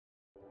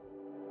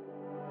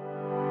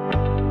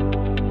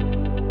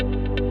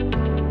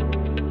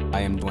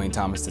Dwayne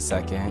Thomas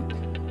II,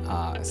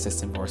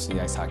 assistant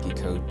varsity ice hockey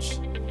coach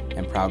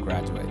and proud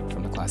graduate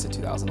from the class of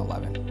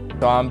 2011.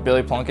 So I'm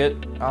Billy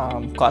Plunkett,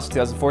 class of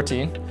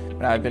 2014,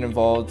 and I've been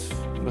involved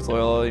with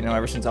Loyola,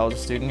 ever since I was a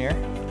student here.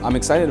 I'm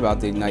excited about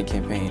the Ignite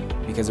campaign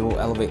because it will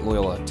elevate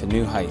Loyola to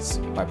new heights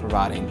by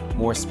providing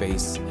more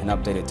space and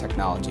updated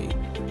technology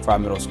for our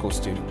middle school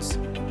students.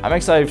 I'm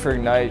excited for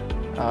Ignite,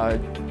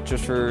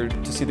 just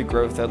to see the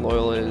growth that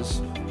Loyola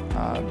is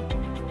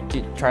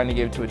trying to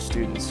give to its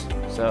students.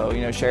 So,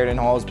 Sheridan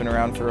Hall has been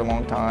around for a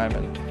long time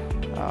and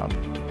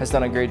has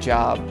done a great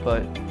job,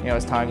 but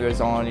as time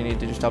goes on, you need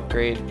to just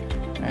upgrade,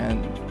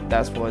 and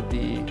that's what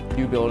the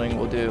new building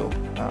will do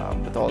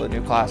with all the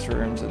new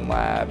classrooms and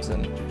labs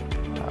and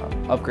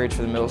upgrades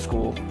for the middle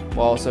school,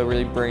 while also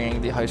really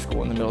bringing the high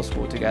school and the middle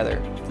school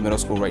together. The middle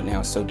school right now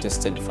is so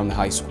distant from the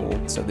high school,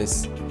 so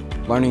this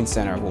Learning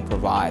Center will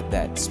provide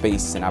that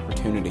space and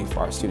opportunity for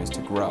our students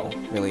to grow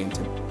really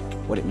into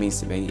what it means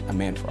to be a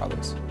man for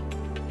others.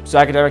 So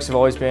academics have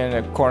always been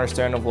a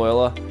cornerstone of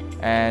Loyola,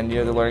 and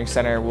the Learning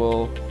Center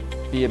will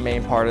be a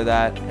main part of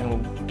that and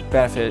will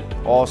benefit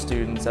all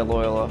students at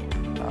Loyola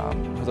who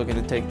are looking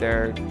to take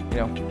their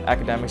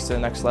academics to the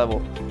next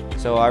level.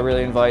 So I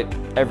really invite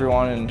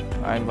everyone,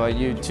 and I invite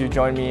you to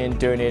join me in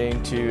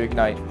donating to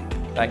Ignite.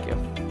 Thank you.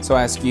 So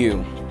I ask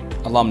you,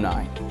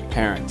 alumni,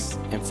 parents,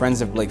 and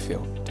friends of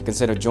Blakefield, to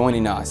consider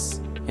joining us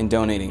in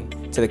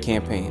donating to the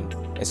campaign,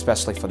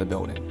 especially for the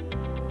building.